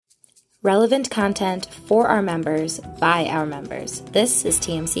Relevant content for our members by our members. This is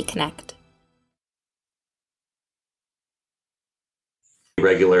TMC Connect.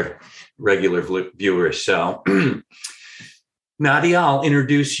 Regular viewers. So Nadia, I'll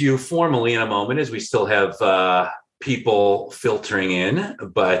introduce you formally in a moment as we still have people filtering in.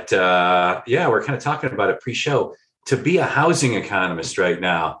 But we're kind of talking about it pre-show. To be a housing economist right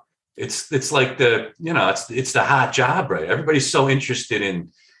now, it's like it's the hot job, right? Everybody's so interested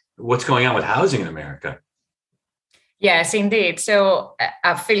in what's going on with housing in America. Yes, indeed. So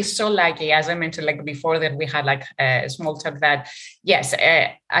I feel so lucky, as I mentioned before, that we had a small talk that, yes,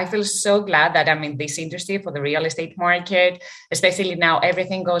 I feel so glad that I'm in this industry for the real estate market, especially now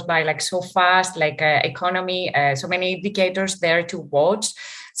everything goes by so fast, economy, so many indicators there to watch.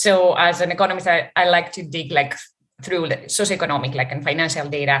 So as an economist, I like to dig through the socioeconomic and financial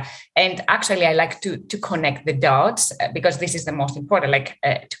data. And actually, I like to connect the dots because this is the most important,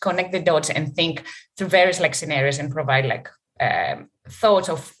 to connect the dots and think through various scenarios and provide thoughts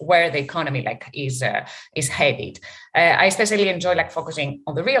of where the economy is headed. I especially enjoy focusing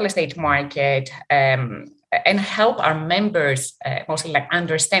on the real estate market and help our members mostly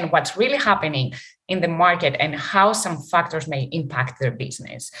understand what's really happening in the market and how some factors may impact their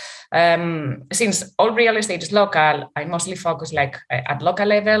business. Since all real estate is local, I mostly focus at local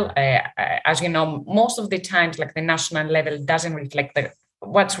level. As you know, most of the times, the national level doesn't reflect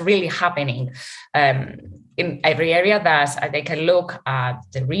what's really happening in every area. Thus, I take a look at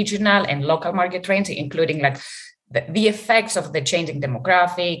the regional and local market trends, including the effects of the changing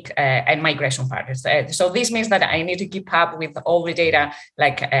demographic and migration patterns. So this means that I need to keep up with all the data,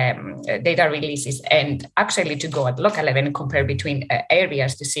 data releases, and actually to go at local level and compare between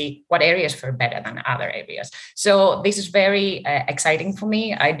areas to see what areas fare better than other areas. So this is very exciting for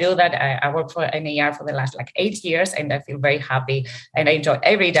me. I do that. I work for NAR for the last 8 years, and I feel very happy, and I enjoy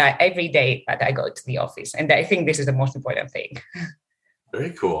every day that I go to the office. And I think this is the most important thing.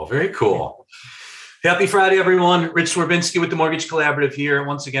 Very cool. Very cool. Happy Friday, everyone. Rich Swerbinsky with the Mortgage Collaborative here,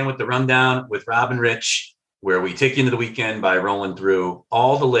 once again with the Rundown with Rob and Rich, where we take you into the weekend by rolling through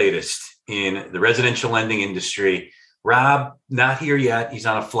all the latest in the residential lending industry. Rob, not here yet. He's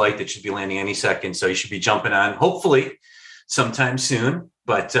on a flight that should be landing any second, so he should be jumping on, hopefully, sometime soon.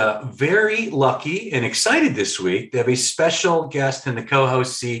 But very lucky and excited this week to have a special guest in the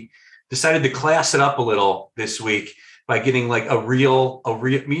co-host seat. Decided to class it up a little this week by getting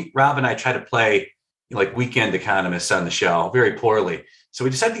Rob and I try to play weekend economists on the show very poorly. So we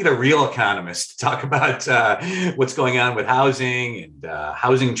decided to get a real economist to talk about what's going on with housing and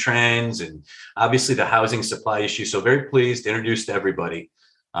housing trends and obviously the housing supply issue. So very pleased to introduce to everybody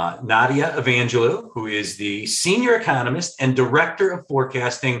Nadia Evangelou, who is the senior economist and director of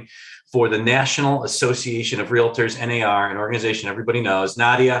forecasting for the National Association of Realtors, NAR, an organization everybody knows.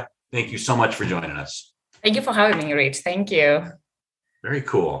 Nadia, thank you so much for joining us. Thank you for having me, Rich. Thank you. Very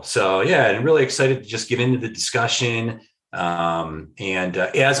cool. So I'm really excited to just get into the discussion. And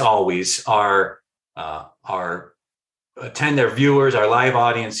as always, our viewers, our live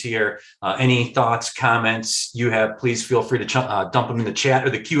audience here, any thoughts, comments you have, please feel free to dump them in the chat or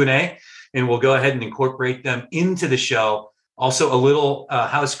the Q&A, and we'll go ahead and incorporate them into the show. Also, a little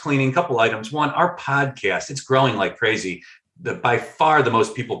house cleaning, couple items. One, our podcast, it's growing like crazy. By far the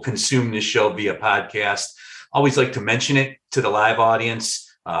most people consume this show via podcast. Always like to mention it to the live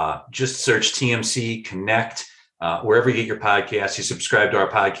audience. Just search TMC Connect wherever you get your podcasts. You subscribe to our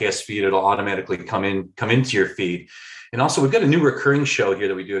podcast feed; it'll automatically come into your feed. And also, we've got a new recurring show here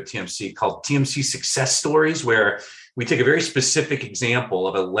that we do at TMC called TMC Success Stories, where we take a very specific example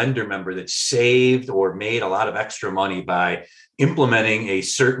of a lender member that saved or made a lot of extra money by implementing a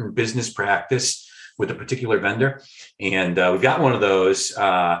certain business practice with a particular vendor. And we've got one of those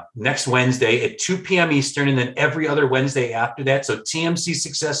next Wednesday at 2 p.m. Eastern, and then every other Wednesday after that. So TMC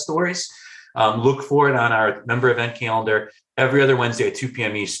Success Stories, look for it on our member event calendar every other Wednesday at 2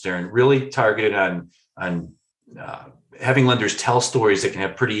 p.m. Eastern, really targeted on having lenders tell stories that can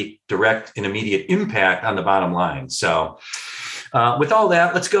have pretty direct and immediate impact on the bottom line. So with all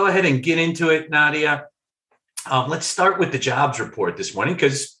that, let's go ahead and get into it, Nadia. Let's start with the jobs report this morning,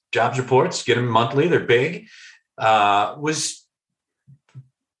 because jobs reports, get them monthly, they're big, was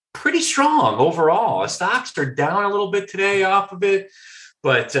pretty strong overall. Stocks are down a little bit today off of it,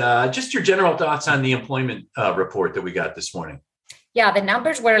 but just your general thoughts on the employment report that we got this morning. Yeah, the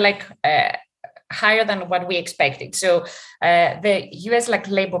numbers were higher than what we expected. So the US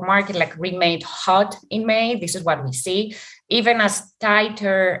labor market remained hot in May. This is what we see. Even as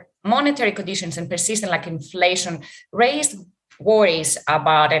tighter monetary conditions and persistent inflation raised worries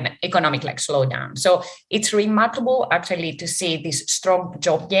about an economic slowdown. So it's remarkable actually to see these strong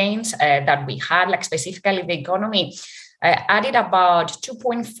job gains that we had, specifically the economy added about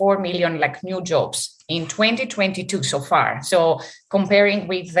 2.4 million new jobs in 2022 so far. So comparing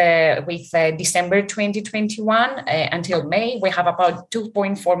with December 2021 until May, we have about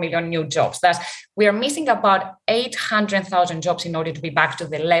 2.4 million new jobs. Thus, we are missing about 800,000 jobs in order to be back to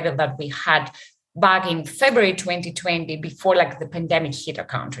the level that we had back in February 2020 before the pandemic hit our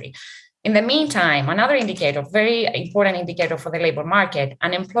country. In the meantime, another indicator, very important indicator for the labor market,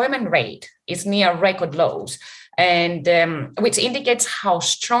 unemployment rate is near record lows, and which indicates how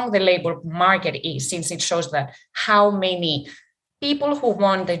strong the labor market is, since it shows that how many people who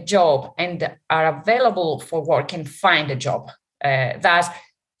want a job and are available for work can find a job. Thus,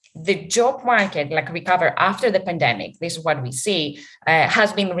 the job market, recover after the pandemic, this is what we see,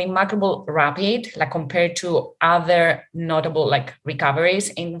 has been remarkable rapid, compared to other notable recoveries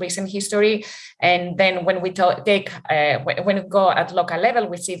in recent history. And then when we when we go at local level,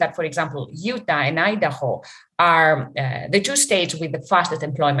 we see that, for example, Utah and Idaho are the two states with the fastest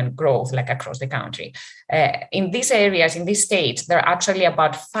employment growth across the country. In these areas, in these states, there are actually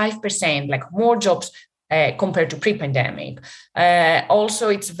about 5% more jobs compared to pre-pandemic. Also,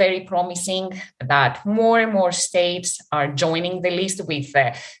 it's very promising that more and more states are joining the list with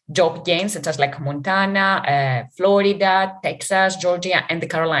job gains, such as Montana, Florida, Texas, Georgia, and the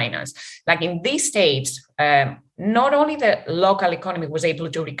Carolinas. In these states, not only the local economy was able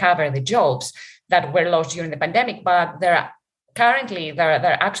to recover the jobs that were lost during the pandemic, but there are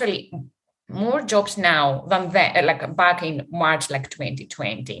actually more jobs now than back in March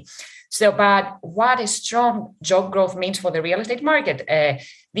 2020. So, but what a strong job growth means for the real estate market?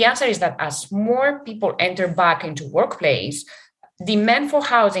 The answer is that as more people enter back into workplace, demand for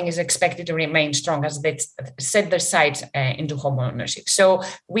housing is expected to remain strong as they set their sights into home ownership. So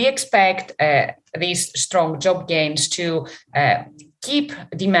we expect these strong job gains to keep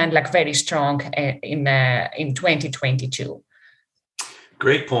demand very strong in 2022.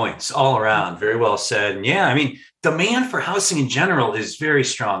 Great points all around. Very well said. And yeah, demand for housing in general is very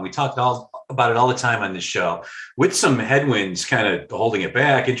strong. We talk about it all the time on this show, with some headwinds kind of holding it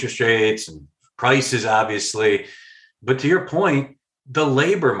back, interest rates and prices, obviously. But to your point, the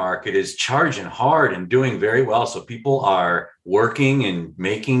labor market is charging hard and doing very well. So people are working and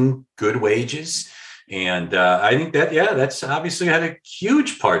making good wages. And I think that, that's obviously had a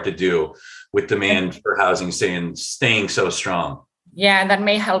huge part to do with demand for housing staying so strong. Yeah, and that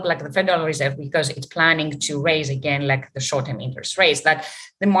may help the Federal Reserve, because it's planning to raise again the short-term interest rates, that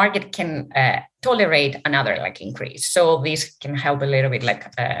the market can tolerate another increase. So this can help a little bit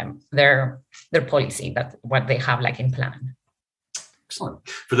their policy, that what they have in plan. Excellent.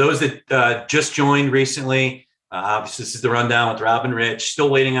 For those that just joined recently, obviously this is the rundown with Rob and Rich. Still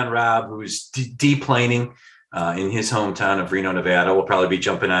waiting on Rob, who's deplaning in his hometown of Reno, Nevada. We'll probably be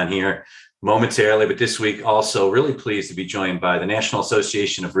jumping on here momentarily, but this week also really pleased to be joined by the National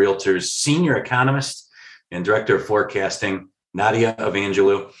Association of Realtors Senior Economist and Director of Forecasting, Nadia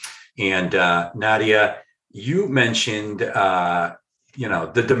Evangelou. And Nadia, you mentioned, the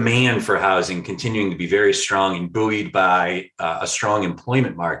demand for housing continuing to be very strong and buoyed by a strong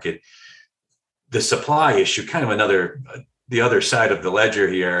employment market. The supply issue, kind of the other side of the ledger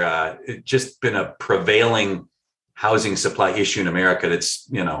here, it's just been a prevailing housing supply issue in America that's,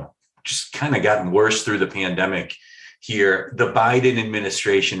 just kind of gotten worse through the pandemic here. The Biden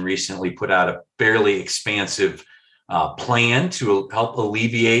administration recently put out a fairly expansive plan to help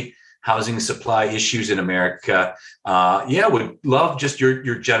alleviate housing supply issues in America. Would love just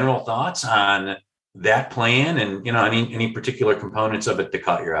your general thoughts on that plan and, any particular components of it that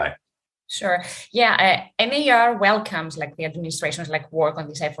caught your eye. Sure. Yeah. NAR welcomes the administration's work on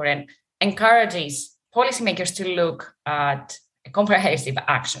this effort and encourages policymakers to look at comprehensive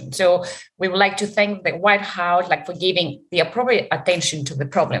action. So we would like to thank the White House for giving the appropriate attention to the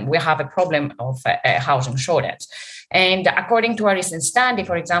problem. We have a problem of housing shortage. And according to a recent study,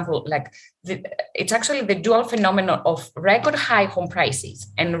 for example, it's actually the dual phenomenon of record high home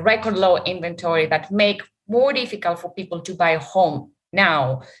prices and record low inventory that make more difficult for people to buy a home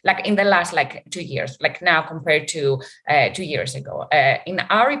now, in the last 2 years, now compared to 2 years ago. In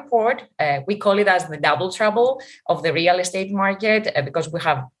our report, we call it as the double trouble of the real estate market because we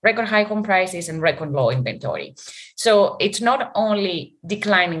have record high home prices and record low inventory. So it's not only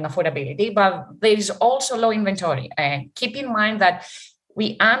declining affordability, but there is also low inventory. And keep in mind that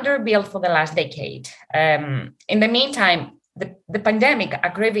we underbuilt for the last decade. In the meantime, the pandemic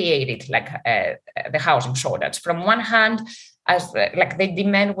aggravated the housing shortage. From one hand, as like the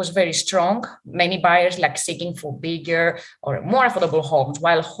demand was very strong, many buyers like seeking for bigger or more affordable homes,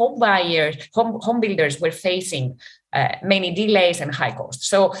 while home builders were facing many delays and high costs.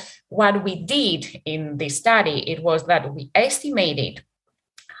 So what we did in this study, it was that we estimated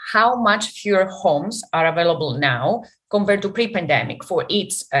how much fewer homes are available now compared to pre-pandemic for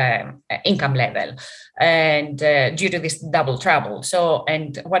each income level, and due to this double trouble. So,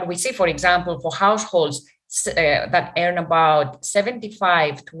 and what we see, for example, for households that earn about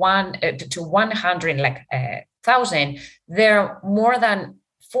 75 to 100,000, there are more than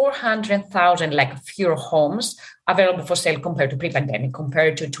 400,000 fewer homes available for sale compared to pre-pandemic,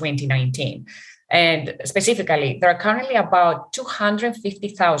 compared to 2019. And specifically, there are currently about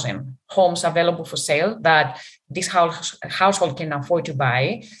 250,000 homes available for sale that this household can afford to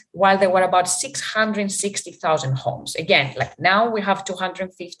buy, while there were about 660,000 homes. Again, now we have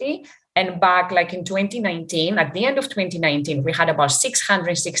 250, and back in 2019, at the end of 2019, we had about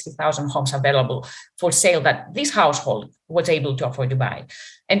 660,000 homes available for sale that this household was able to afford to buy.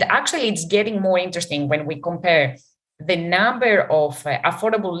 And actually, it's getting more interesting when we compare the number of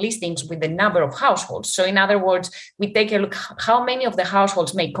affordable listings with the number of households. So in other words, we take a look how many of the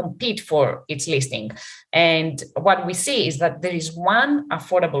households may compete for its listing. And what we see is that there is one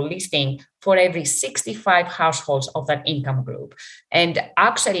affordable listing for every 65 households of that income group. And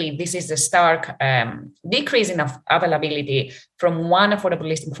actually, this is a stark decrease in availability from one affordable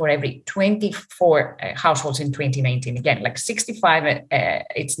listing for every 24 households in 2019. Again, 65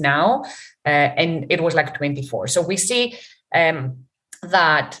 it's now, and it was 24. So we see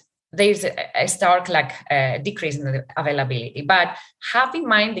that there's a stark decrease in the availability. But have in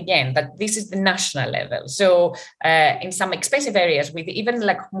mind again that this is the national level. So in some expensive areas with even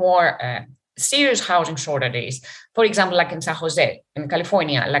more serious housing shortages, for example, in San Jose in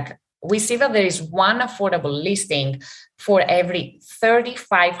California, we see that there is one affordable listing for every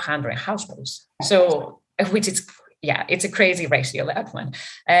 3,500 households. So which is, it's a crazy ratio, that one.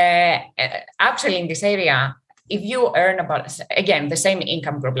 Actually, in this area, if you earn about, again, the same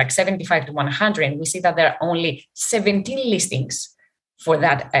income group, 75 to 100, we see that there are only 17 listings for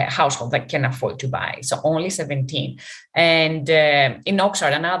that household that can afford to buy. So only 17. And in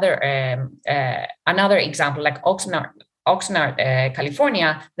Oxnard, another example, Oxnard,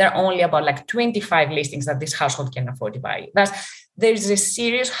 California, there are only about 25 listings that this household can afford to buy. Thus, there's a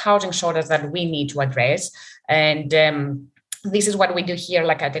serious housing shortage that we need to address. And this is what we do here,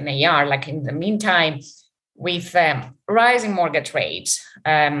 at NAR. In the meantime, with rising mortgage rates,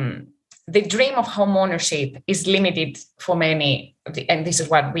 the dream of home ownership is limited for many, and this is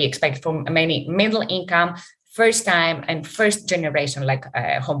what we expect from many middle income, first time and first generation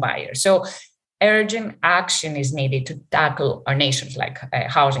home buyers. So urgent action is needed to tackle our nation's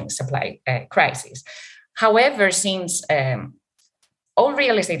housing supply crisis. However, since all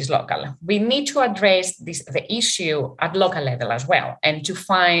real estate is local, we need to address the issue at local level as well, and to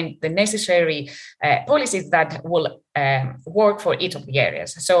find the necessary policies that will work for each of the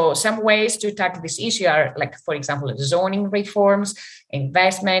areas. So some ways to tackle this issue are, for example, zoning reforms,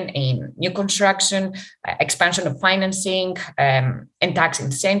 investment in new construction, expansion of financing, and tax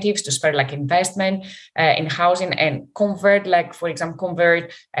incentives to spur investment in housing, and convert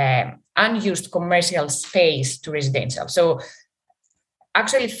unused commercial space to residential. So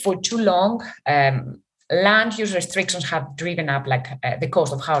actually, for too long, land use restrictions have driven up the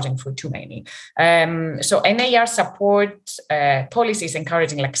cost of housing for too many. So NAR supports policies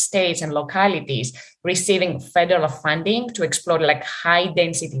encouraging states and localities receiving federal funding to explore high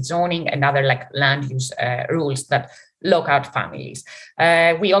density zoning and other land use rules that lock out families.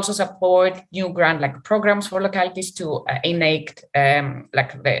 We also support new grant programs for localities to enact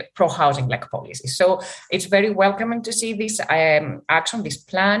the pro-housing policies. So it's very welcoming to see this action, this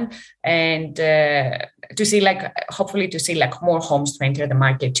plan, and to see hopefully to see more homes to enter the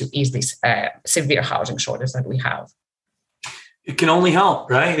market to ease this severe housing shortage that we have. It can only help,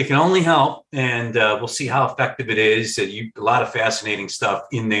 right? It can only help, and we'll see how effective it is. A lot of fascinating stuff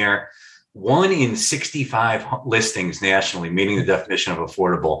in there. 1 in 65 listings nationally, meeting the definition of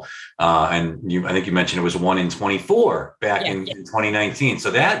affordable. And I think you mentioned it was 1 in 24 back in 2019. So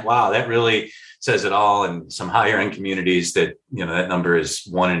that really says it all. And some higher end communities that number is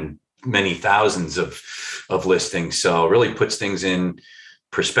 1 in many thousands of listings. So it really puts things in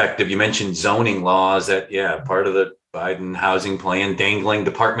perspective. You mentioned zoning laws that, part of the Biden housing plan, dangling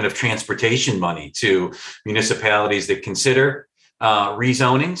Department of Transportation money to municipalities that consider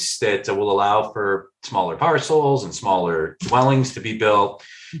rezonings that will allow for smaller parcels and smaller dwellings to be built.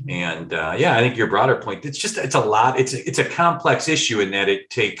 Mm-hmm. And I think your broader point, it's a lot. It's a complex issue in that it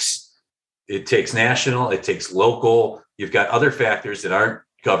takes national, it takes local, you've got other factors that aren't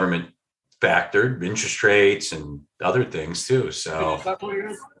government factored, interest rates and other things too. So,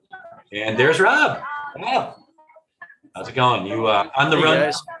 and there's Rob. Rob, how's it going? You on the run?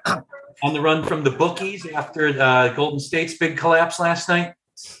 Guys. On the run from the bookies after Golden State's big collapse last night?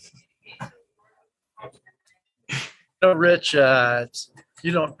 No, Rich,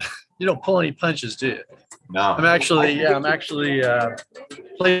 you don't pull any punches, do you? No.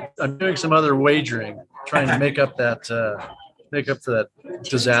 I'm doing some other wagering, trying to make up for that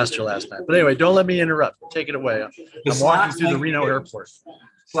disaster last night. But anyway, don't let me interrupt. Take it away. I'm walking through the Reno airport.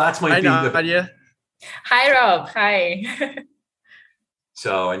 Slots might be. Nadia. Hi, Rob. Hi.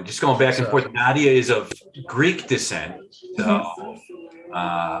 So, and just going back and forth, Nadia is of Greek descent. So,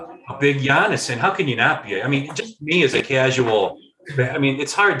 a big Giannis, and how can you not be? I mean, just me as a casual. I mean,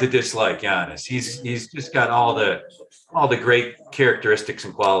 it's hard to dislike Giannis. He's just got all the great characteristics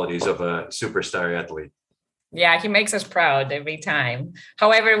and qualities of a superstar athlete. Yeah, he makes us proud every time.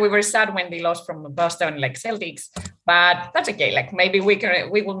 However, we were sad when they lost from Boston, like Celtics, but that's okay. Like maybe we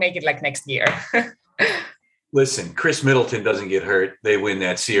will make it like next year. Listen, Chris Middleton doesn't get hurt. They win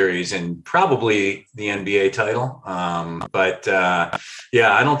that series and probably the NBA title. But I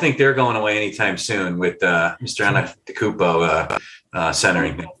don't think they're going away anytime soon with Mr. Antetokounmpo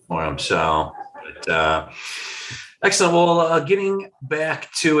centering for them. So, excellent. Well, getting back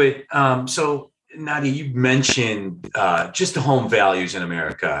to it. So, Nadia, you mentioned just the home values in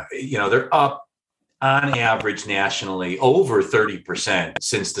America. You know, they're up on average nationally over 30%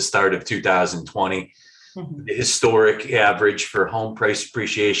 since the start of 2020. The historic average for home price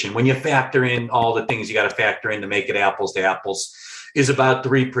appreciation, when you factor in all the things you got to factor in to make it apples to apples, is about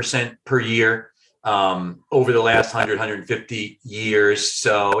 3% per year over the last 150 years.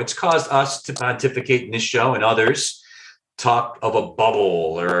 So it's caused us to pontificate in this show and others talk of a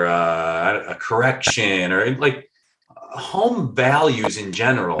bubble or a correction or like home values in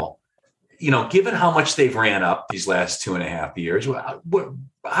general. You know, given how much they've ran up these last 2.5 years,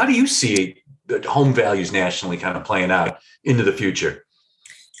 how do you see the home values nationally kind of playing out into the future?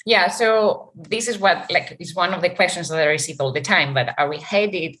 Yeah, so this is what is one of the questions that I receive all the time. But are we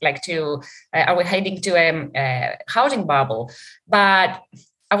heading to a housing bubble? But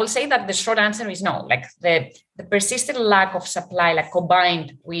I will say that the short answer is no. Like the persistent lack of supply, like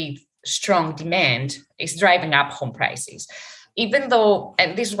combined with strong demand, is driving up home prices. Even though,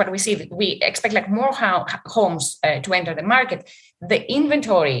 and this is what we see, we expect like more homes to enter the market, the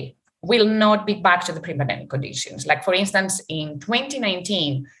inventory will not be back to the pre-pandemic conditions. Like, for instance, in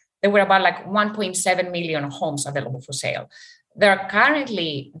 2019, there were about like 1.7 million homes available for sale. There are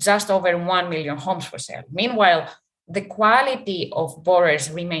currently just over 1 million homes for sale. Meanwhile, the quality of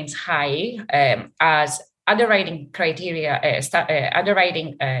borrowers remains high as underwriting criteria,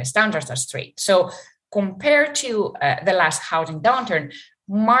 standards are strict. So compared to the last housing downturn,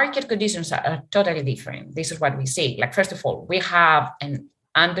 market conditions are totally different. This is what we see. Like, first of all, we have an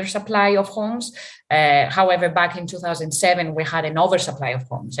undersupply of homes. However, back in 2007, we had an oversupply of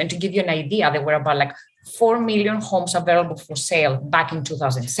homes. And to give you an idea, there were about like 4 million homes available for sale back in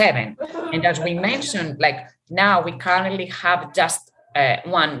 2007. And as we mentioned, like now we currently have just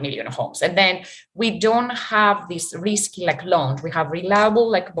 1 million homes. And then we don't have these risky like loans. We have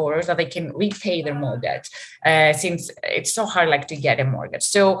reliable like borrowers that they can repay their mortgage since it's so hard like to get a mortgage.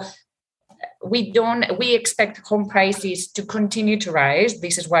 So we expect home prices to continue to rise.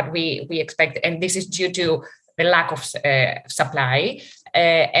 This is what we expect. And this is due to the lack of supply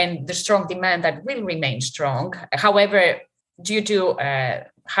and the strong demand that will remain strong. However, due to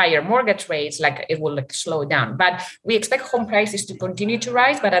higher mortgage rates, like it will like slow down. But we expect home prices to continue to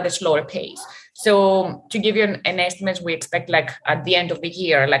rise, but at a slower pace. So to give you an estimate, we expect like at the end of the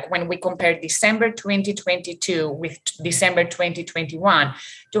year, like when we compare December 2022 with December 2021,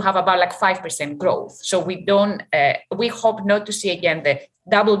 to have about like 5% growth. So we hope not to see again the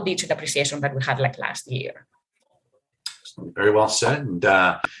double-digit appreciation that we had like last year. Very well said. And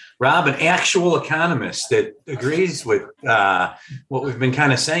Rob, an actual economist that agrees with what we've been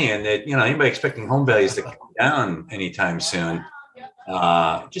kind of saying, that, you know, anybody expecting home values to come down anytime soon,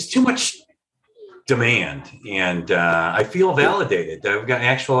 just too much demand. And I feel validated. We've got an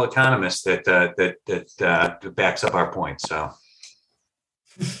actual economist that backs up our point. So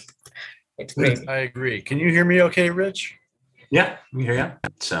it's great. I agree. Can you hear me okay, Rich? Yeah, we hear you.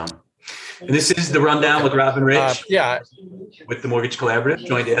 So, and this is the Rundown with Rob and Rich. With the Mortgage Collaborative,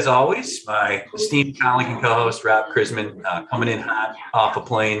 joined as always by esteemed colleague and co-host Rob Chrisman, coming in hot off a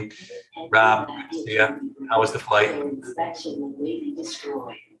plane. Rob, good to see you. How was the flight?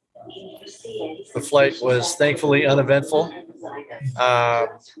 The flight was thankfully uneventful. I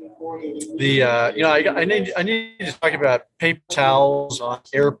need to talk about paper towels on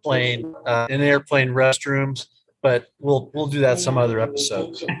airplane in airplane restrooms, but we'll do that some other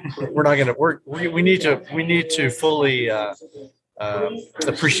episode. We're not going to we need to fully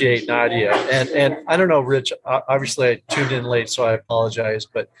appreciate Nadia, and I don't know, Rich. Obviously, I tuned in late, so I apologize.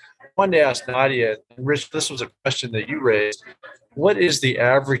 But I wanted to ask Nadia, and Rich, this was a question that you raised. What is the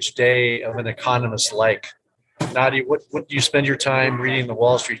average day of an economist like? Nadia, what do you spend your time reading the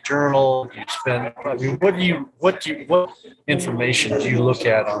Wall Street Journal? What information do you look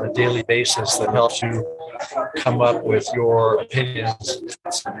at on a daily basis that helps you come up with your opinions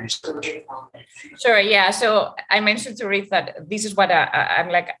and research? Sure. Yeah. So I mentioned to Rick that this is what I'm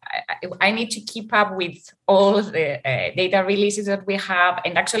like. I need to keep up with all the data releases that we have,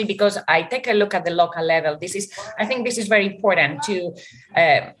 and actually, because I take a look at the local level, I think this is very important to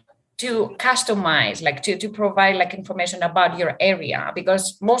customize, like to provide like information about your area,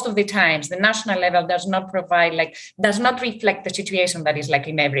 because most of the times the national level does not reflect the situation that is like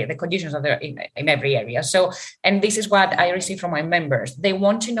the conditions that are in every area. So, and this is what I receive from my members. They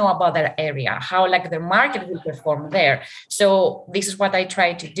want to know about their area, how like the market will perform there. So this is what I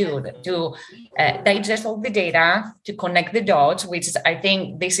try to do, to digest all the data, to connect the dots, which is, I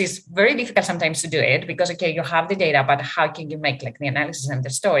think this is very difficult sometimes to do it, because okay, you have the data, but how can you make like the analysis and the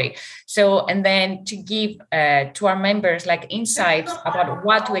story? So, and then to give to our members like insights about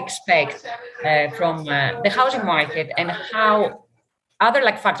what to expect from the housing market, and how other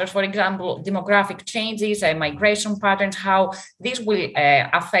like factors, for example, demographic changes and migration patterns, how this will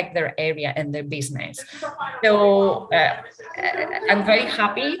affect their area and their business. So I'm very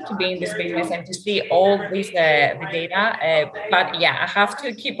happy to be in this business and to see all this the data. But yeah, I have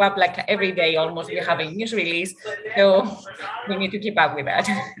to keep up like every day almost. We have a news release, so we need to keep up with that.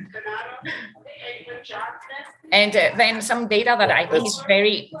 And then some data that I think is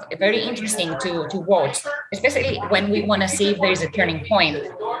very, very interesting to watch, especially when we want to see if there is a turning point.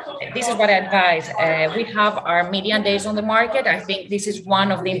 This is what I advise. We have our median days on the market. I think this is one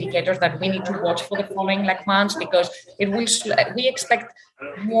of the indicators that we need to watch for the following like months, because we expect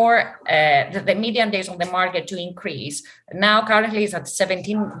more the median days on the market to increase. Now currently it's at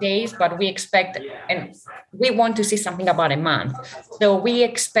 17 days, but we expect, and we want to see something about a month. So we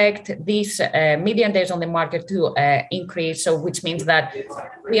expect these median days on the market to increase. So which means that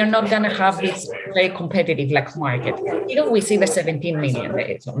we are not going to have this very competitive like market. We see the 17 million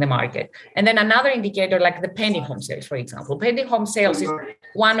days on the market. And then another indicator like the pending home sales, for example. Pending home sales is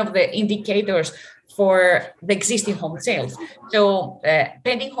one of the indicators for the existing home sales. So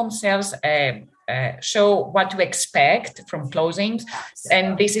pending home sales show what to expect from closings.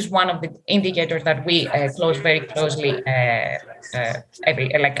 And this is one of the indicators that we close very closely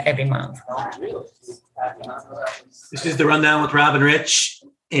every month. This is the Rundown with Rob and Rich.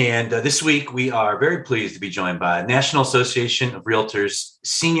 And this week, we are very pleased to be joined by National Association of Realtors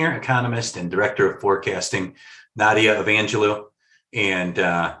Senior Economist and Director of Forecasting, Nadia Evangelou. And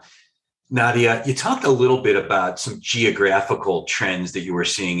Nadia, you talked a little bit about some geographical trends that you were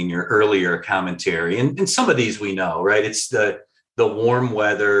seeing in your earlier commentary. And some of these we know, right? It's the warm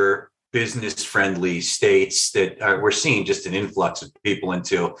weather, business-friendly states that we're seeing just an influx of people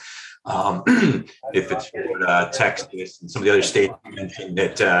into. If it's Florida, Texas, and some of the other states you mentioned,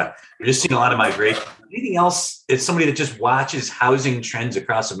 that we're just seeing a lot of migration. Anything else? As somebody that just watches housing trends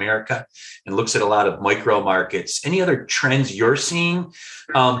across America and looks at a lot of micro markets, any other trends you're seeing?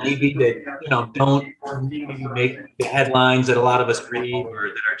 Maybe that don't make the headlines that a lot of us read, or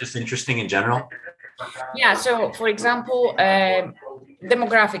that are just interesting in general. Yeah. So, for example,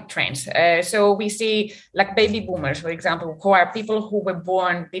 demographic trends. So we see like baby boomers, for example, who are people who were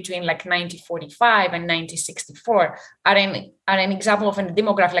born between like 1945 and 1964, are an example of a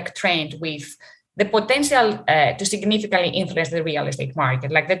demographic trend with the potential to significantly influence the real estate market.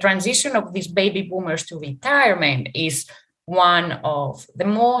 Like the transition of these baby boomers to retirement is one of the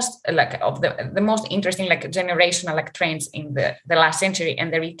most the most interesting like generational like trends in the last century.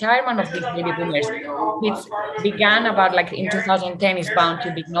 And the retirement of these baby boomers, which began about like in 2010, is bound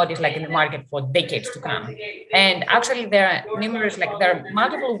to be noticed like in the market for decades to come. And actually there are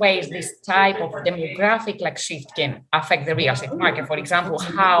multiple ways this type of demographic like shift can affect the real estate market. For example,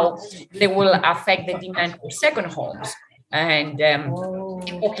 how they will affect the demand for second homes and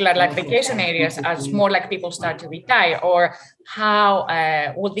popular like vacation areas as more like people start to retire, or how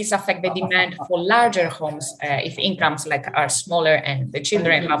will this affect the demand for larger homes if incomes like are smaller and the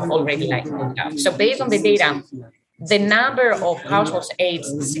children have already like moved up. So based on the data the number of households aged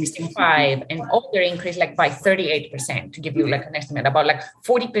 65 and older increased like by 38%, to give you like an estimate, about like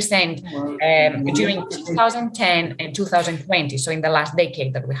 40% during 2010 and 2020. So in the last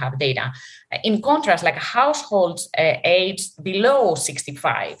decade that we have data. In contrast, like households aged below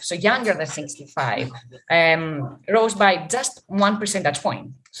 65, so younger than 65, rose by just 1 percentage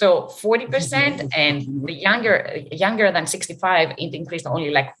point. So 40%, and the younger than 65, it increased only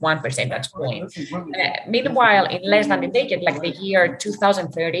like 1 percentage point. Meanwhile, in less than a decade, like the year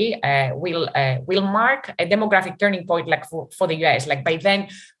 2030, will mark a demographic turning point, like for the US. Like by then,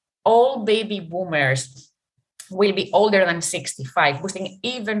 all baby boomers will be older than 65, boosting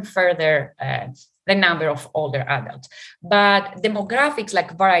even further the number of older adults. But demographics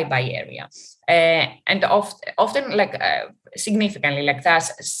like vary by area, and often like significantly. Like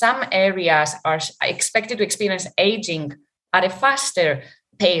thus, some areas are expected to experience aging at a faster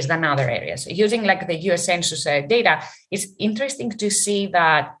pace than other areas. Using like the US Census data, it's interesting to see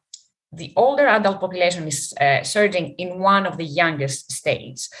that the older adult population is surging in one of the youngest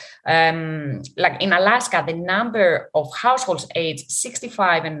states. Like in Alaska, the number of households aged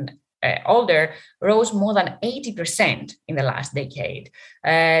 65 and older rose more than 80% in the last decade.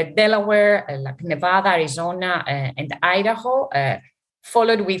 Delaware, like Nevada, Arizona, and Idaho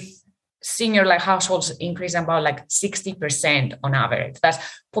followed with senior like households increase about like 60% on average. Thus,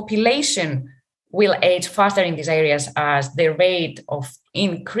 population will age faster in these areas as the rate of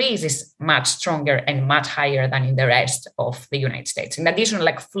increase is much stronger and much higher than in the rest of the United States. In addition,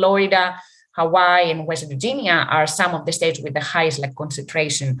 like Florida, Hawaii, and West Virginia are some of the states with the highest like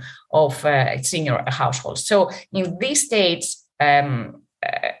concentration of senior households. So in these states,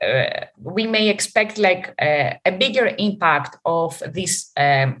 we may expect like a bigger impact of this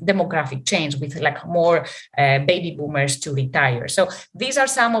demographic change, with like more baby boomers to retire. So these are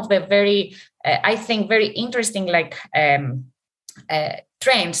some of the very, I think, very interesting like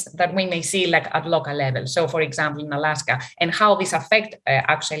trends that we may see like at local level. So for example, in Alaska, and how this affect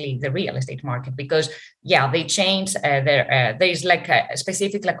actually the real estate market, because they change there is like a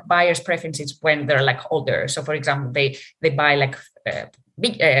specific like buyers preferences when they're like older. So for example, they buy like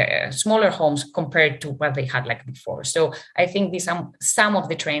big smaller homes compared to what they had like before. So I think these are some of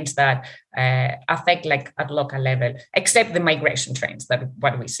the trends that affect like at local level, except the migration trends that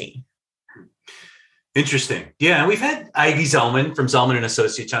what we see. Interesting. Yeah, we've had Ivy Zellman from Zellman and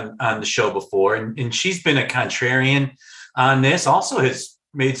Associates on the show before, and she's been a contrarian on this. Also has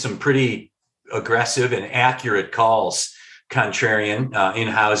made some pretty aggressive and accurate calls, contrarian in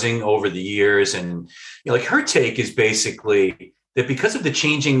housing over the years. And like her take is basically that because of the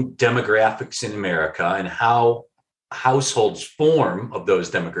changing demographics in America and how households form of those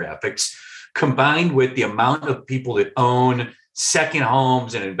demographics, combined with the amount of people that own second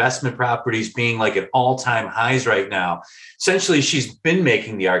homes and investment properties being like at all-time highs right now, essentially she's been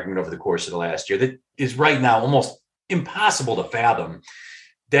making the argument over the course of the last year that is right now almost impossible to fathom,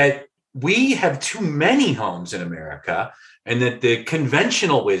 that we have too many homes in America, and that the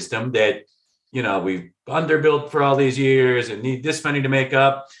conventional wisdom that, you know, we've underbuilt for all these years and need this many to make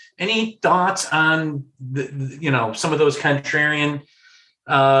up. Any thoughts on some of those contrarian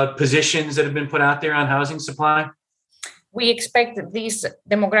positions that have been put out there on housing supply? We expect this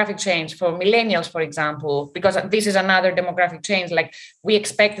demographic change for millennials, for example, because this is another demographic change. Like we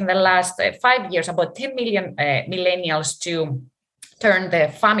expect in the last 5 years, about 10 million millennials to turn the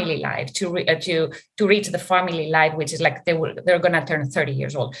family life, to reach the family life, which is like they're going to turn 30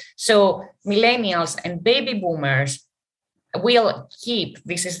 years old. So millennials and baby boomers will keep,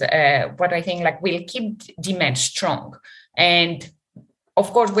 this is what I think, like will keep demand strong. And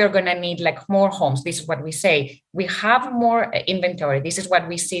of course, we're going to need like more homes. This is what we say. We have more inventory. This is what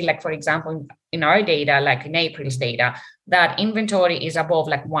we see, like, for example, in our data, like in April's data, that inventory is above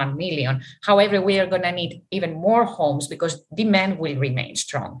like 1 million. However, we are going to need even more homes because demand will remain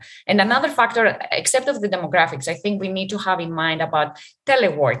strong. And another factor, except of the demographics, I think we need to have in mind about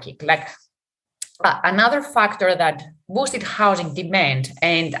teleworking. Like another factor that boosted housing demand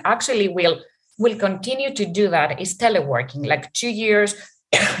and actually will continue to do that is teleworking. Like 2 years,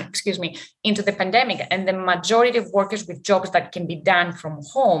 into the pandemic, and the majority of workers with jobs that can be done from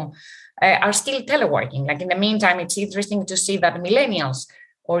home are still teleworking. Like in the meantime, it's interesting to see that millennials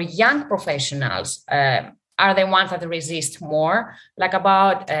or young professionals are the ones that resist more. Like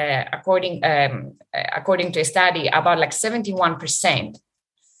about, according to a study, about like 71%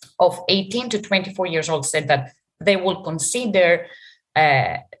 of 18 to 24 years old said that they will consider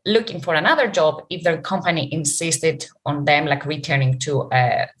looking for another job if their company insisted on them like returning to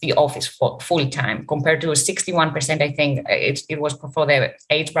the office for full time, compared to 61%. I think it was for the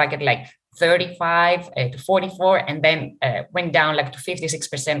age bracket like 35 to 44, and then went down like to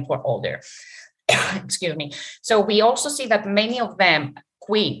 56% for older. Excuse me. So we also see that many of them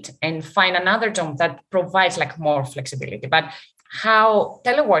quit and find another job that provides like more flexibility. But how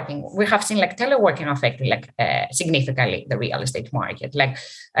teleworking, we have seen like teleworking affecting like significantly the real estate market. Like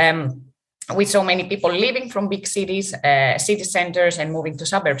we saw many people leaving from big cities, city centers, and moving to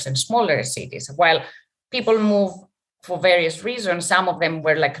suburbs and smaller cities. While people move for various reasons, some of them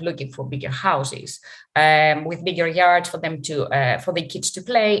were like looking for bigger houses with bigger yards for them to for the kids to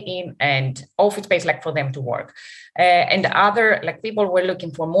play in, and office space like for them to work. And other like people were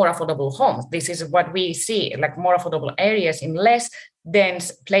looking for more affordable homes. This is what we see, like more affordable areas in less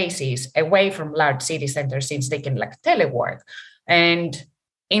dense places away from large city centers, since they can like telework. And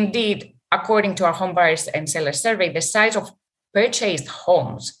indeed, according to our home buyers and sellers survey, the size of purchased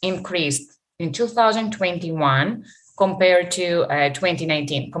homes increased in 2021 compared to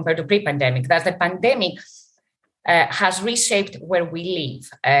 2019, compared to pre-pandemic. That's the pandemic has reshaped where we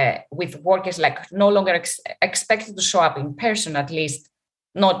live, with workers like no longer expected to show up in person, at least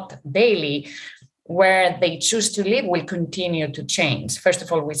not daily. Where they choose to live will continue to change. First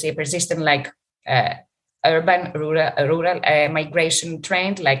of all, we see a persistent like urban rural migration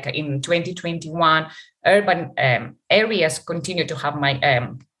trend. Like in 2021, urban areas continue to have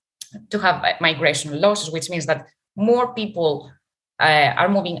migration losses, which means that more people are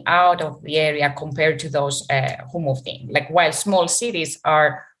moving out of the area compared to those who moved in. Like while small cities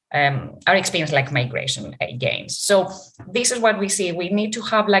are experiencing like migration gains. So this is what we see. We need to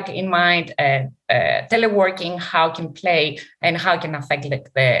have like in mind teleworking, how it can play and how it can affect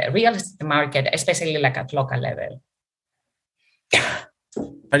like the real estate market, especially like at local level.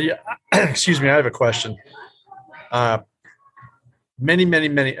 Excuse me, I have a question. Many,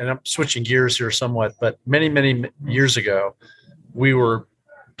 and I'm switching gears here somewhat, but many years ago, we were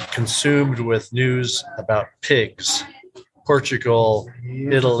consumed with news about pigs. Portugal,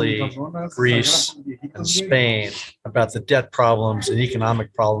 Italy, Greece, and Spain, about the debt problems and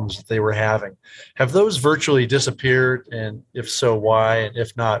economic problems that they were having. Have those virtually disappeared? And if so, why? And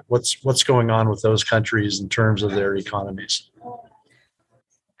if not, what's going on with those countries in terms of their economies?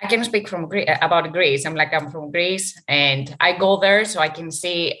 I can speak about Greece. I'm from Greece, and I go there so I can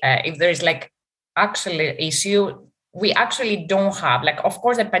see if there's like actually issue. We actually don't have, like, of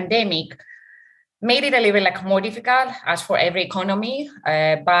course, the pandemic made it a little bit like more difficult as for every economy.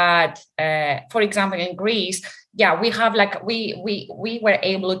 But for example, in Greece, we have like, we were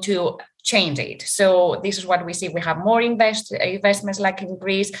able to change it. So this is what we see. We have more investments like in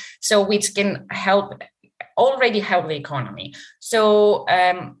Greece, so which can already help the economy. So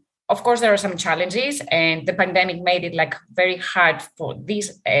of course, there are some challenges, and the pandemic made it like very hard for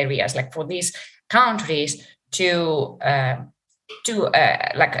these areas, like for these countries to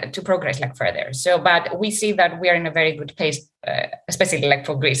progress like further. So, but we see that we are in a very good place, especially like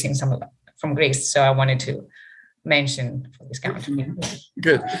for Greece, from Greece. So I wanted to mention for this country.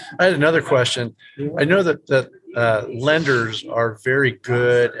 Good. I had another question. I know that lenders are very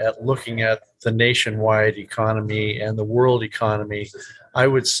good at looking at the nationwide economy and the world economy. I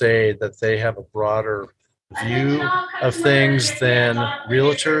would say that they have a broader view of things than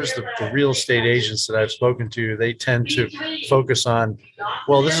realtors. The real estate agents that I've spoken to, they tend to focus on,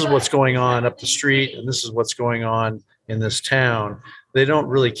 well, this is what's going on up the street and this is what's going on in this town. They don't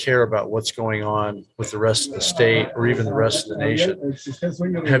really care about what's going on with the rest of the state or even the rest of the nation.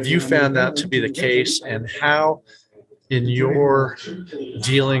 Have you found that to be the case? And how, in your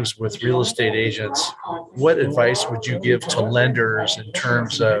dealings with real estate agents, what advice would you give to lenders in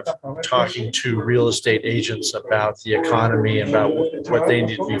terms of talking to real estate agents about the economy and about what they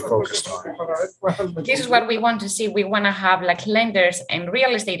need to be focused on? This is what we want to see. We want to have like lenders and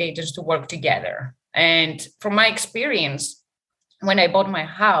real estate agents to work together. And from my experience, when I bought my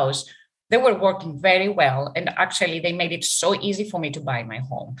house, they were working very well. And actually, they made it so easy for me to buy my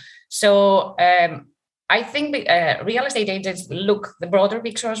home. So I think real estate agents look the broader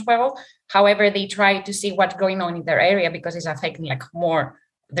picture as well. However, they try to see what's going on in their area because it's affecting like more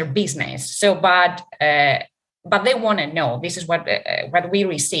their business. So, but they want to know. This is what we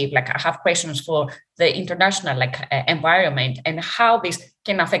receive. Like I have questions for the international environment and how this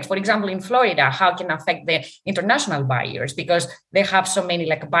can affect, for example, in Florida, how it can affect the international buyers because they have so many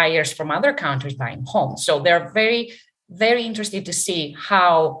like buyers from other countries buying homes. So they're very interested to see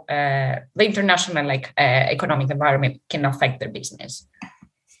how the international economic environment can affect their business.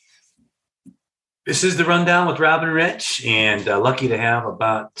 This is the Rundown with Rob and Rich, and lucky to have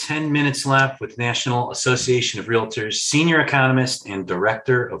about 10 minutes left with National Association of Realtors Senior Economist and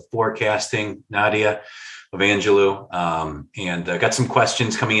Director of Forecasting, Nadia. Evangelou. And got some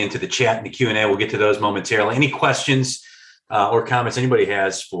questions coming into the chat and the Q&A. We'll get to those momentarily. Any questions or comments anybody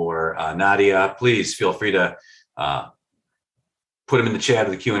has for Nadia, please feel free to put them in the chat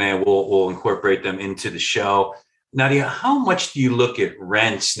or the Q&A. We'll incorporate them into the show. Nadia, how much do you look at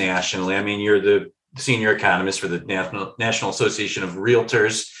rents nationally? I mean, you're the senior economist for the National Association of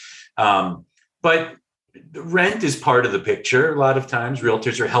Realtors, but rent is part of the picture. A lot of times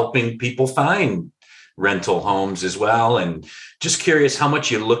realtors are helping people find rental homes as well. And just curious how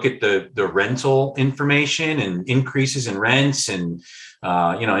much you look at the rental information and increases in rents and,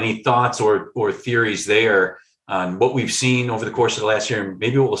 any thoughts or theories there on what we've seen over the course of the last year and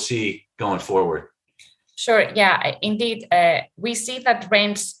maybe what we'll see going forward. Sure. Yeah, indeed. We see that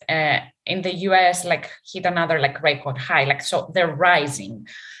rents in the US hit another record high. So they're rising.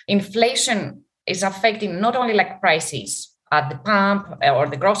 Inflation is affecting not only prices at the pump or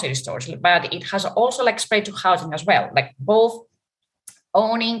the grocery stores, but it has also spread to housing as well. Both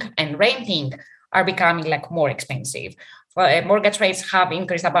owning and renting are becoming more expensive. Mortgage rates have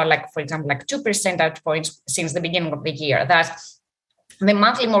increased about for example, 2 percentage points since the beginning of the year. That's the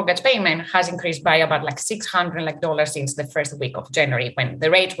monthly mortgage payment has increased by about $600 since the first week of January, when the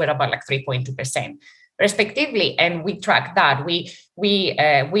rates were about 3.2%, respectively. And we track that. We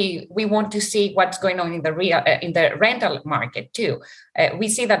want to see what's going on in the rental market too. We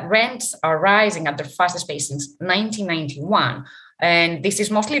see that rents are rising at their fastest pace since 1991, and this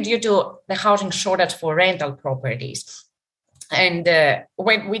is mostly due to the housing shortage for rental properties. And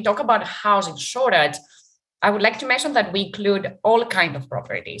when we talk about housing shortage, I would like to mention that we include all kinds of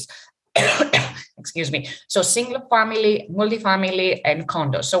properties. Excuse me. So single family, multifamily, and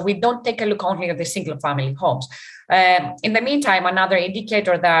condos. So we don't take a look only at the single family homes. In the meantime, another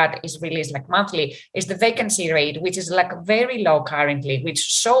indicator that is released monthly is the vacancy rate, which is very low currently, which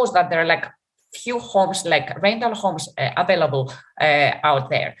shows that there are few homes, rental homes available out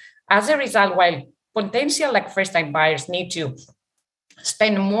there. As a result, while potential first-time buyers need to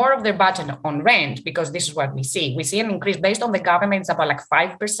spend more of their budget on rent, because this is what we see. We see an increase based on the government, it's about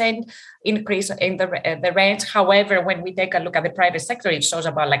 5% increase in the rent. However, when we take a look at the private sector, it shows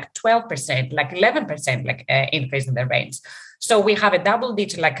about 12%, 11% increase in the rents. So we have a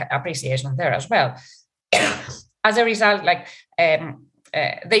double-digit appreciation there as well. As a result,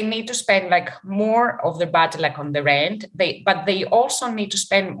 they need to spend more of their budget on the rent. But they also need to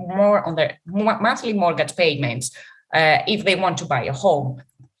spend more on their monthly mortgage payments if they want to buy a home.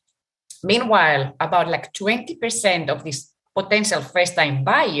 Meanwhile, about 20% of these potential first-time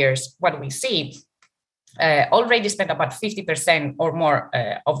buyers, what we see, already spend about 50% or more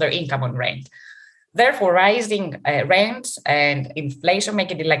of their income on rent. Therefore, rising rents and inflation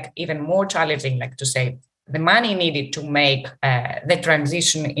make it even more challenging, to save the money needed to make the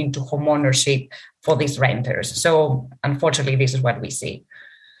transition into homeownership for these renters. So unfortunately, this is what we see.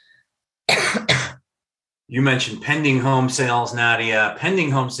 You mentioned pending home sales, Nadia, pending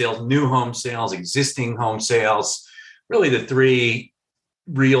home sales, new home sales, existing home sales, really the three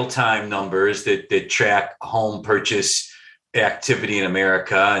real-time numbers that track home purchase activity in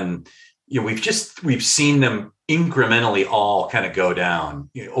America. And we've seen them incrementally all kind of go down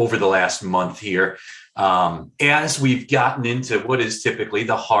over the last month here. As we've gotten into what is typically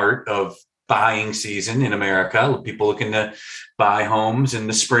the heart of buying season in America, people looking to buy homes in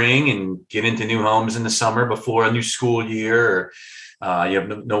the spring and get into new homes in the summer before a new school year, or you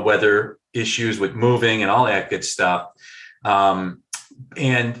have no weather issues with moving and all that good stuff. And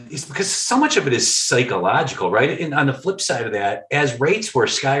it's because so much of it is psychological, right? And on the flip side of that, as rates were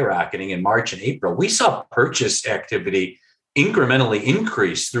skyrocketing in March and April, we saw purchase activity incrementally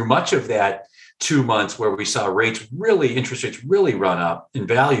increase through much of that 2 months where we saw interest rates really run up, and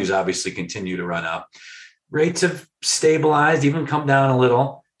values obviously continue to run up. Rates have stabilized, even come down a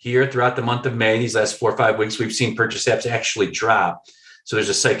little here throughout the month of May. These last 4 or 5 weeks, we've seen purchase apps actually drop. So there's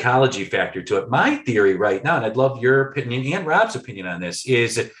a psychology factor to it. My theory right now, and I'd love your opinion and Rob's opinion on this,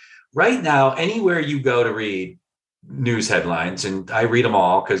 is that right now, anywhere you go to read news headlines, and I read them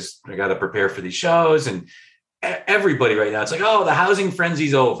all because I got to prepare for these shows, and everybody right now, it's oh, the housing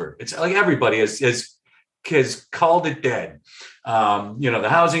frenzy's over. It's everybody has called it dead. The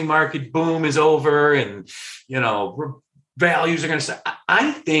housing market boom is over, and values are going to start.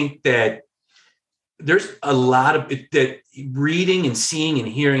 I think that there's a lot of it, that reading and seeing and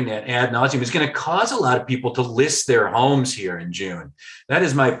hearing that ad nauseum is going to cause a lot of people to list their homes here in June. That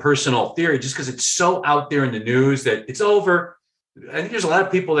is my personal theory, just because it's so out there in the news that it's over. I think there's a lot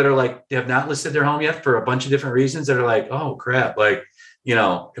of people that are they have not listed their home yet for a bunch of different reasons, that are oh crap,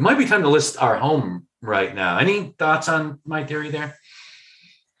 it might be time to list our home right now. Any thoughts on my theory there?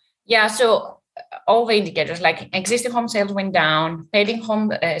 Yeah, so all the indicators, like existing home sales went down, pending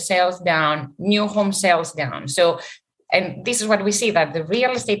home sales down, new home sales down. So, and this is what we see, that the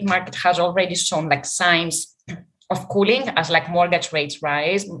real estate market has already shown like signs of cooling as like mortgage rates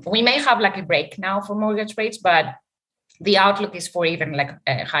rise. We may have like a break now for mortgage rates, but the outlook is for even like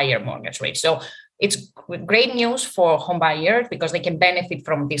higher mortgage rates. So it's great news for home buyers because they can benefit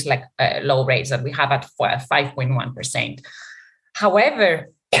from these like low rates that we have at 5.1%. However,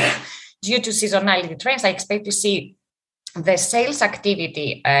 due to seasonality trends, I expect to see the sales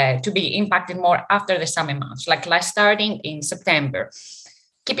activity to be impacted more after the summer months, like starting in September.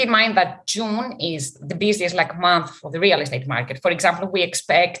 Keep in mind that June is the busiest like month for the real estate market. For example, we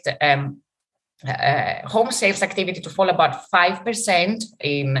expect home sales activity to fall about 5%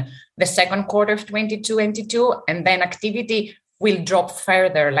 in the second quarter of 2022, and then activity will drop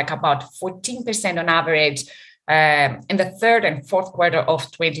further, like about 14% on average in the third and fourth quarter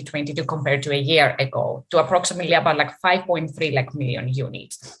of 2022 compared to a year ago, to approximately about like 5.3 like million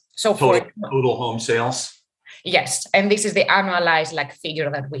units. So total home sales. Yes, and this is the annualized like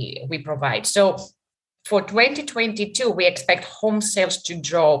figure that we provide. So for 2022, we expect home sales to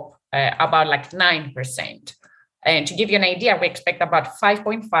drop about like 9%. And to give you an idea, we expect about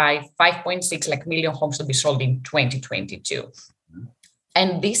 5.6 like million homes to be sold in 2022.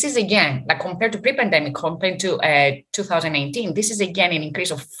 And this is again, like compared to pre-pandemic, compared to 2019, this is again an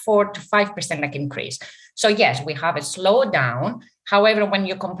increase of 4 to 5% like increase. So yes, we have a slowdown. However, when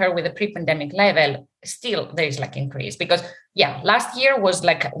you compare with the pre-pandemic level, still there is like increase because last year was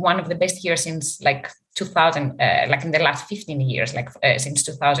like one of the best years since like 2000, like in the last 15 years, like since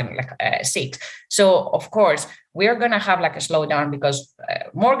 2006. So of course, we're going to have like a slowdown because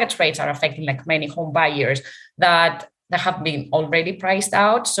mortgage rates are affecting like many home buyers that have been already priced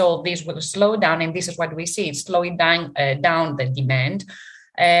out. So this will slow down. And this is what we see. It's slowing down the demand.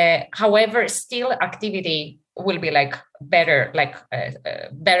 However, still activity will be like better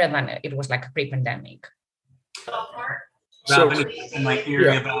than it was like pre-pandemic. So in my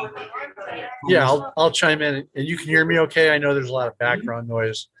theory about I'll chime in, and you can hear me okay. I know there's a lot of background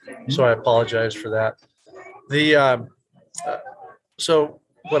noise, so I apologize for that. So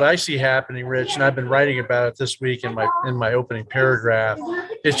what I see happening, Rich, and I've been writing about it this week in my opening paragraph,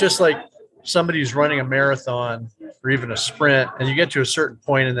 it's just like somebody who's running a marathon or even a sprint, and you get to a certain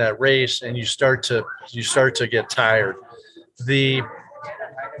point in that race and you start to get tired.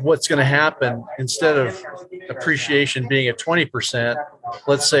 What's going to happen, instead of appreciation being at 20%,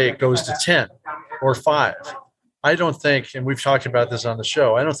 let's say it goes to 10 or 5. I don't think, and we've talked about this on the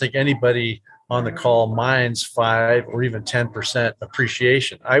show, I don't think anybody on the call minds 5 or even 10%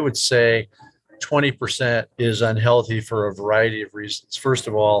 appreciation. I would say 20% is unhealthy for a variety of reasons. First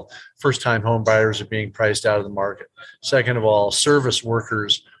of all, first-time home buyers are being priced out of the market. Second of all, service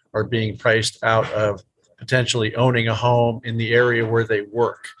workers are being priced out of potentially owning a home in the area where they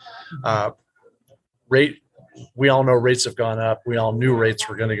work. We all know rates have gone up. We all knew rates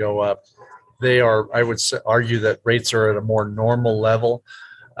were going to go up. They are, I would argue that rates are at a more normal level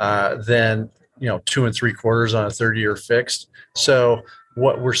than 2 3/4 on a 30-year fixed. So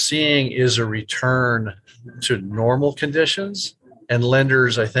what we're seeing is a return to normal conditions, and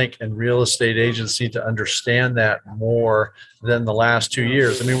lenders, I think, and real estate agents need to understand that more than the last 2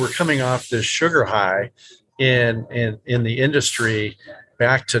 years. I mean, we're coming off this sugar high in the industry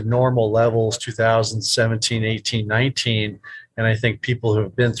back to normal levels, 2017, 18, 19. And I think people who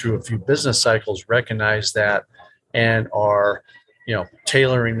have been through a few business cycles recognize that and are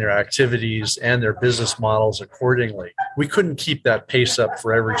tailoring their activities and their business models accordingly. We couldn't keep that pace up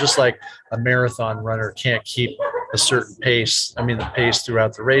forever, just like a marathon runner can't keep a certain pace. I mean, the pace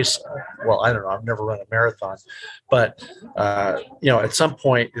throughout the race. Well, I don't know. I've never run a marathon, but at some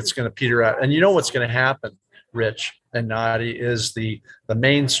point it's going to peter out. And you know what's going to happen, Rich and Nadi, is the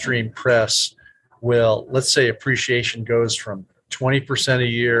mainstream press will, let's say appreciation goes from 20% a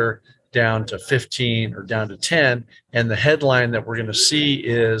year down to 15 or down to 10. And the headline that we're going to see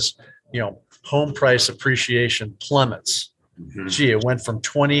is, home price appreciation plummets. Mm-hmm. Gee, it went from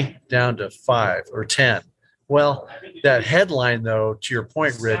 20 down to 5 or 10. Well, that headline, though, to your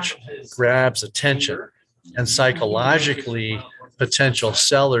point, Rich, grabs attention. And psychologically, potential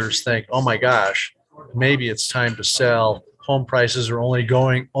sellers think, oh my gosh, maybe it's time to sell. Home prices are only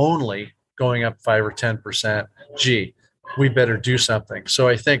going up 5 or 10%. Gee, we better do something. So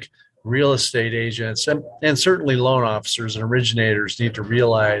I think real estate agents and certainly loan officers and originators need to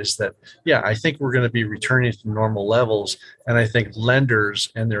realize that, I think we're going to be returning to normal levels. And I think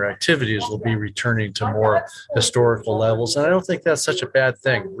lenders and their activities will be returning to more historical levels. And I don't think that's such a bad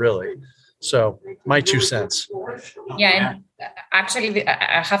thing, really. So my 2 cents. Yeah, and actually,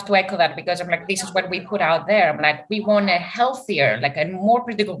 I have to echo that because I'm like, this is what we put out there. I'm like, we want a healthier, like a more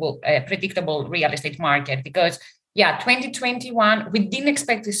predictable real estate market because, 2021, we didn't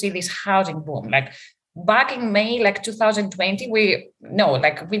expect to see this housing boom. Like back in May, like 2020, we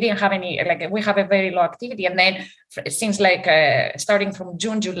didn't have any, like we have a very low activity. And then since like starting from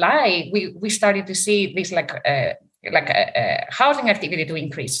June, July, we started to see this housing activity to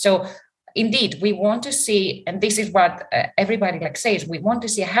increase. So indeed, we want to see, and this is what everybody like says, we want to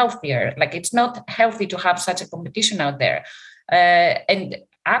see a healthier, like it's not healthy to have such a competition out there. And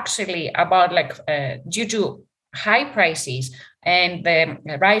actually about due to high prices and the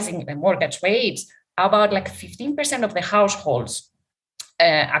rising mortgage rates, about like 15% of the households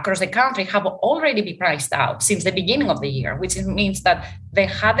across the country have already been priced out since the beginning of the year, which means that they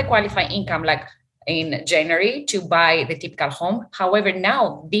had the qualifying income like in January to buy the typical home. However,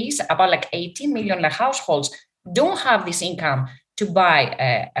 now these about like 18 million households don't have this income to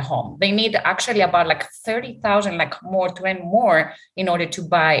buy a home. They need actually about like 30,000 more to earn more in order to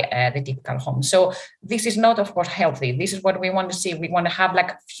buy the typical home. So this is not, of course, healthy. This is what we want to see. We want to have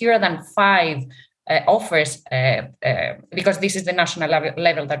like fewer than 5 offers because this is the national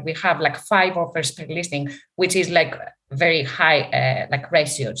level that we have like 5 offers per listing, which is like very high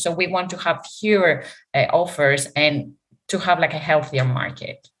ratio. So we want to have fewer offers and to have like a healthier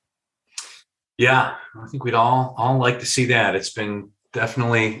market. Yeah, I think we'd all like to see that. It's been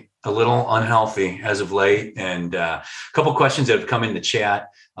definitely a little unhealthy as of late. And a couple questions that have come in the chat.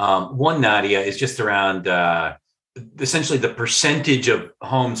 One, Nadia, is just around essentially the percentage of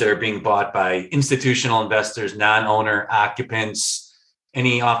homes that are being bought by institutional investors, non-owner occupants.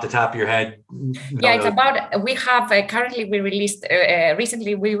 Any off the top of your head? Yeah, it's about, we have currently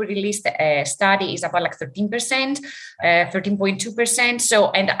recently we released a study is about like 13%, 13.2%.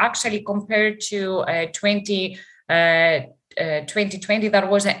 So, and actually compared to 2020, that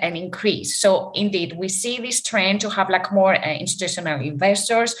was an increase. So indeed, we see this trend to have like more institutional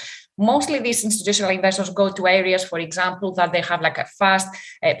investors. Mostly these institutional investors go to areas, for example, that they have like a fast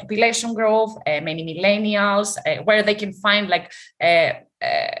population growth, many millennials, where they can find like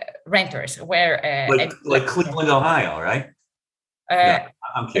renters. Where like Cleveland, Ohio, right? No,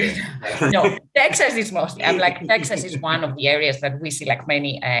 I'm kidding. No, Texas is mostly. I'm like Texas is one of the areas that we see like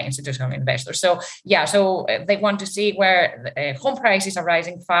many institutional investors. So so they want to see where home prices are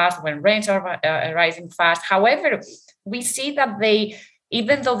rising fast, when rents are rising fast. However, we see that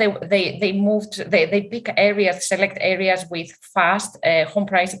even though they pick areas, select areas with fast home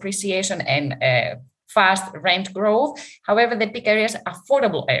price appreciation and fast rent growth. However, they pick areas,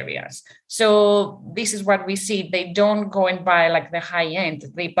 affordable areas. So this is what we see. They don't go and buy like the high end.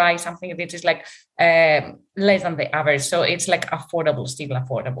 They buy something that is like less than the average. So it's like affordable, still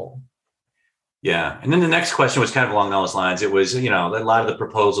affordable. Yeah. And then the next question was kind of along those lines. It was, a lot of the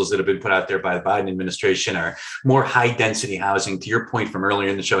proposals that have been put out there by the Biden administration are more high density housing. To your point from earlier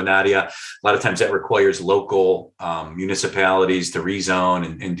in the show, Nadia, a lot of times that requires local municipalities to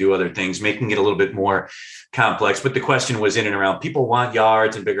rezone and do other things, making it a little bit more complex. But the question was in and around, people want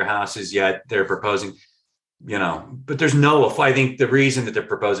yards and bigger houses, yet they're proposing, but there's I think the reason that they're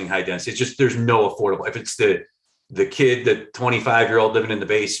proposing high density is just there's no affordable. If it's the kid, the 25-year-old living in the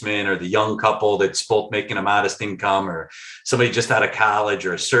basement, or the young couple that's both making a modest income, or somebody just out of college,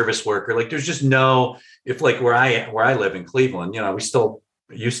 or a service worker, like there's just no, if like where I live in Cleveland, we still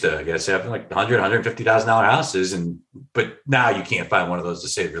used to, I guess, have like $100,000, $150,000 houses. But now you can't find one of those to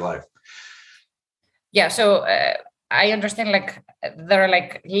save your life. Yeah. So I understand like there are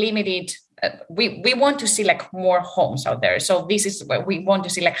like limited, we want to see like more homes out there. So this is what we want to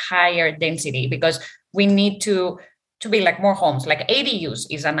see, like higher density, because we need to be like more homes. Like ADUs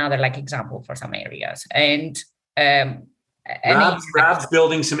is another like example for some areas. And Rob's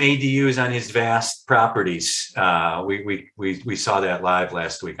building some ADUs on his vast properties. We saw that live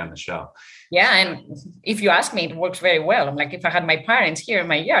last week on the show. Yeah, and if you ask me, it works very well. I'm like, if I had my parents here in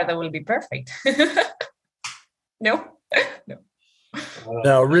my yard, that would be perfect. No.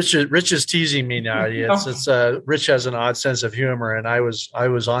 No, Rich is teasing me now. It's Rich has an odd sense of humor, and I was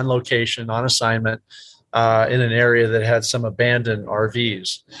on location on assignment in an area that had some abandoned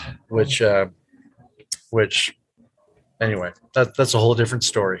RVs, which anyway, that's a whole different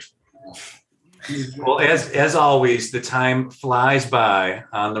story. Well, as always, the time flies by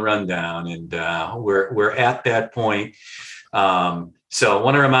on the rundown, and we're at that point. So I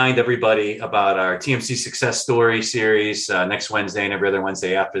want to remind everybody about our TMC Success Story series next Wednesday and every other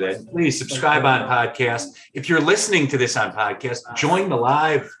Wednesday after that. Please subscribe on podcast. If you're listening to this on podcast, join the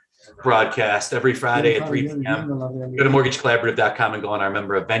live broadcast every Friday at 3 p.m. Go to mortgagecollaborative.com and go on our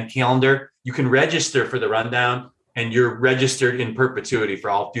member event calendar. you can register for the rundown, and you're registered in perpetuity for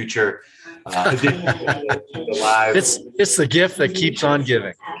all future editions of the live. It's the gift that keeps on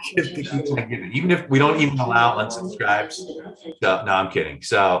giving. Even if we don't even allow unsubscribes. No, I'm kidding.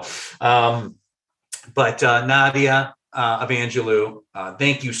 So, but Nadia Evangelou,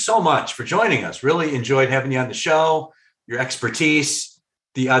 thank you so much for joining us. Really enjoyed having you on the show. Your expertise,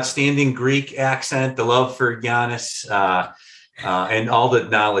 the outstanding Greek accent, the love for Giannis, and all the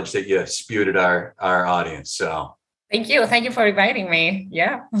knowledge that you spewed at our audience. So thank you for inviting me.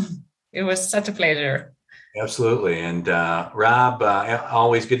 Yeah, it was such a pleasure. Absolutely. And Rob,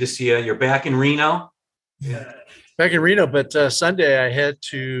 always good to see you. You're back in Reno. Yeah. Back in Reno, but Sunday I head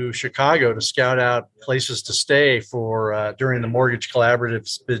to Chicago to scout out places to stay for during the Mortgage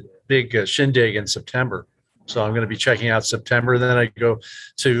Collaborative's big shindig in September. So I'm going to be checking out September. Then I go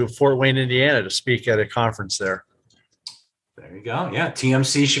to Fort Wayne, Indiana to speak at a conference there. There you go. Yeah.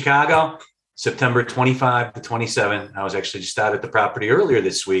 TMC Chicago, September 25 to 27. I was actually just out at the property earlier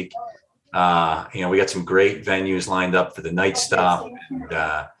this week. We got some great venues lined up for the night stop. And,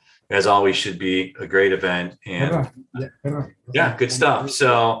 as always, should be a great event. And yeah, good stuff.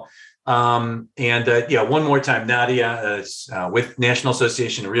 So, one more time, Nadia is with National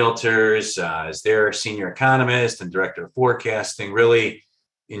Association of Realtors, is their senior economist and director of forecasting. Really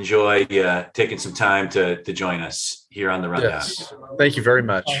enjoy taking some time to join us here on the Rundown. Yes. Thank you very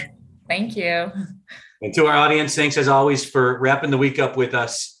much. Thank you. And to our audience, thanks as always for wrapping the week up with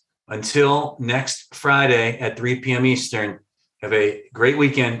us. Until next Friday at 3 p.m. Eastern, have a great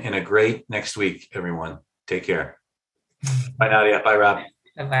weekend and a great next week, everyone. Take care. Bye, Nadia. Bye, Rob.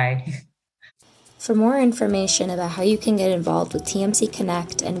 Bye-bye. For more information about how you can get involved with TMC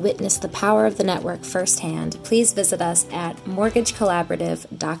Connect and witness the power of the network firsthand, please visit us at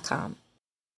mortgagecollaborative.com.